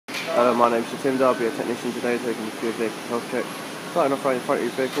Hello, my name's Jatinder. I'll be a technician today taking you through your vehicle health check. Starting off right in front of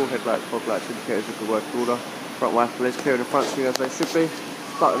your vehicle, headlights, fog lights, indicators of good working order. Front wiper is clear in the front screen as they should be.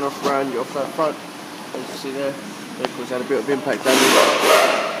 Starting off around your offside front, as you see there, vehicle's had a bit of impact damage.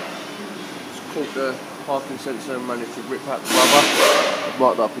 It's caught the parking sensor and managed to rip out the rubber. I've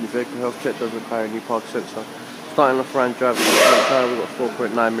marked that up in your vehicle health check, does require a new parking sensor. Starting off around driving the front tyre, we've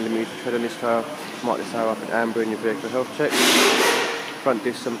got 4.9mm tread on this tyre. Mark this tyre up in amber in your vehicle health check. Front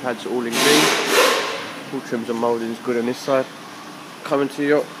discs and pads are all in green. All trims and mouldings good on this side. Coming to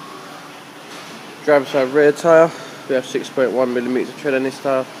your driver's side rear tyre, we have 6.1mm tread on this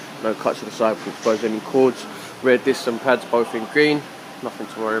tyre. No cuts to the side to expose any cords. Rear discs and pads both in green. Nothing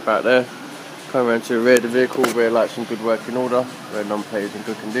to worry about there. Coming around to the rear of the vehicle, rear lights in good working order. Rear non-plate is in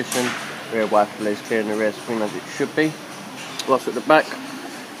good condition. Rear wiper lays clear in the rear screen as it should be. Whilst at the back,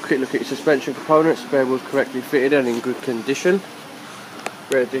 quick look at your suspension components. Spare wheels correctly fitted and in good condition.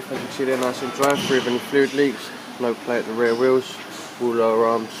 Rear diff, as you see there, nice and dry, free of any fluid leaks. No play at the rear wheels. All lower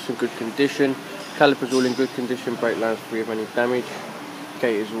arms in good condition. Calipers all in good condition. Brake lines free of any damage.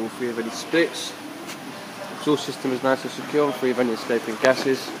 Gate is all free of any splits. Exhaust system is nice and secure and free of any escaping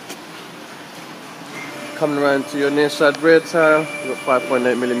gases. Coming around to your near side rear tyre, you've got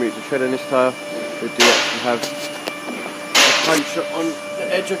 5.8mm tread on this tyre. We do actually have a puncture on the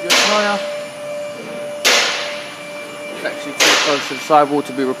edge of your tyre. It's actually too close to the sidewall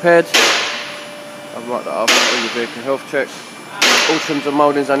to be repaired. I've marked that up in your vehicle health check. All trims and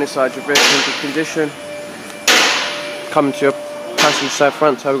mouldings on this side of your vehicle in good condition. Coming to your passenger side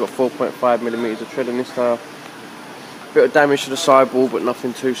front tyre, we've got 4.5mm of tread on this tyre. Bit of damage to the sidewall, but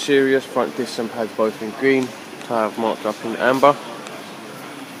nothing too serious. Front discs and pads both in green. Tyre I've marked up in amber.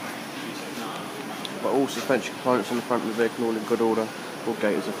 But all suspension components on the front of the vehicle all in good order. All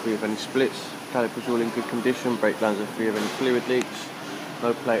gators are free of any splits. Calipers all in good condition. Brake lines are free of any fluid leaks.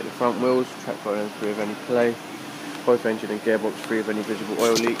 No play at the front wheels. Track ends free of any play. Both engine and gearbox free of any visible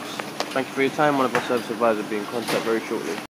oil leaks. Thank you for your time. One of our service advisors will be in contact very shortly.